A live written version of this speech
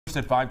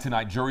At 5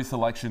 tonight, jury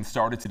selection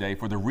started today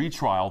for the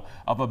retrial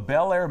of a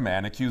Bel Air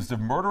man accused of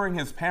murdering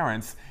his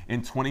parents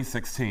in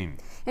 2016.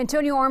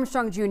 Antonio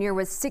Armstrong Jr.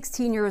 was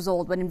 16 years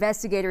old when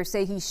investigators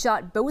say he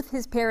shot both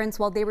his parents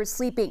while they were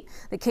sleeping.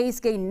 The case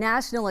gained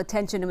national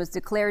attention and was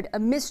declared a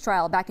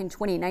mistrial back in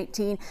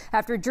 2019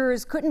 after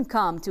jurors couldn't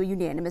come to a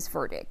unanimous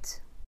verdict.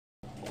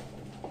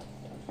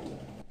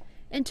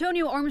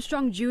 Antonio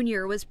Armstrong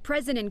Jr. was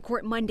present in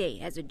court Monday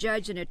as a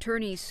judge and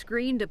attorneys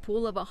screened a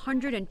pool of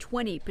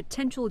 120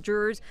 potential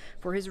jurors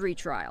for his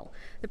retrial.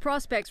 The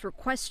prospects were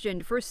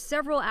questioned for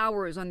several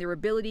hours on their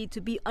ability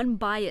to be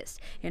unbiased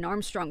and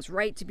Armstrong's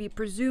right to be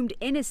presumed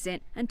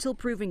innocent until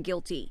proven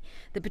guilty.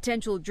 The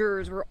potential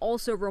jurors were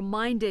also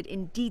reminded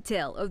in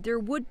detail of their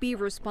would-be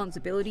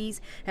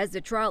responsibilities as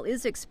the trial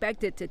is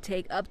expected to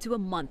take up to a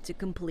month to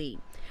complete.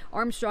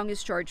 Armstrong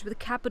is charged with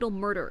capital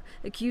murder,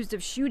 accused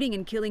of shooting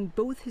and killing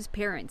both his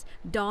parents,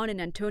 Don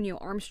and Antonio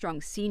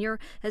Armstrong Sr.,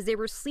 as they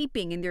were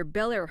sleeping in their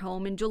Bel Air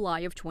home in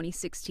July of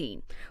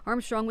 2016.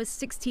 Armstrong was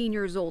 16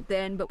 years old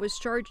then, but was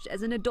charged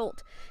as an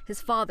adult.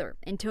 His father,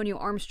 Antonio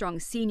Armstrong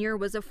Sr.,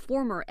 was a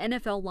former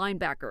NFL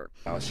linebacker.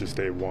 It's just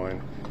day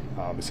one.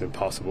 It's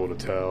impossible to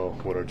tell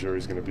what our jury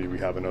is going to be. We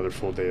have another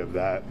full day of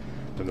that.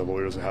 Then the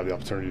lawyers will have the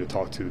opportunity to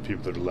talk to the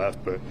people that are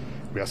left. But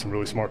we have some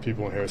really smart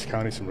people in Harris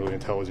County, some really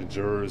intelligent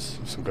jurors,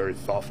 some very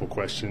thoughtful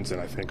questions, and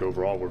I think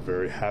overall we're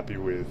very happy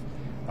with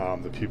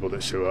the people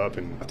that show up.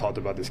 And I talked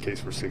about this case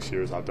for 6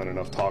 years. I've done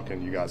enough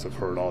talking. You guys have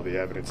heard all the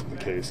evidence in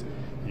the case.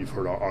 You've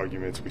heard our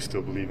arguments. We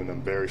still believe in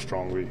them very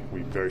strongly.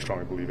 We very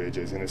strongly believe AJ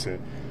is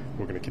innocent.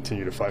 We're going to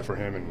continue to fight for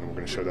him, and we're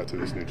going to show that to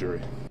this new jury.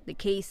 The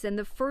case and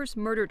the first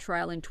murder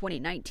trial in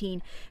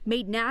 2019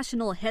 made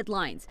national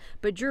headlines,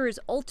 but jurors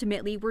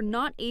ultimately were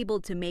not able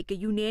to make a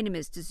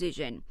unanimous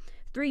decision.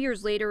 3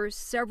 years later,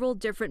 several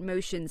different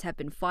motions have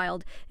been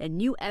filed, and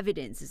new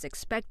evidence is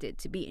expected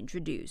to be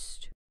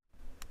introduced.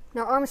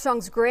 Now,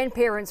 Armstrong's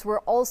grandparents were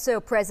also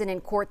present in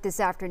court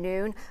this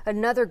afternoon.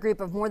 Another group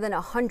of more than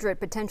 100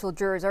 potential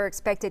jurors are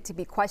expected to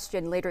be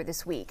questioned later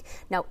this week.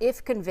 Now,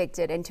 if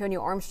convicted,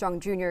 Antonio Armstrong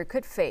Jr.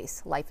 could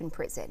face life in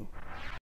prison.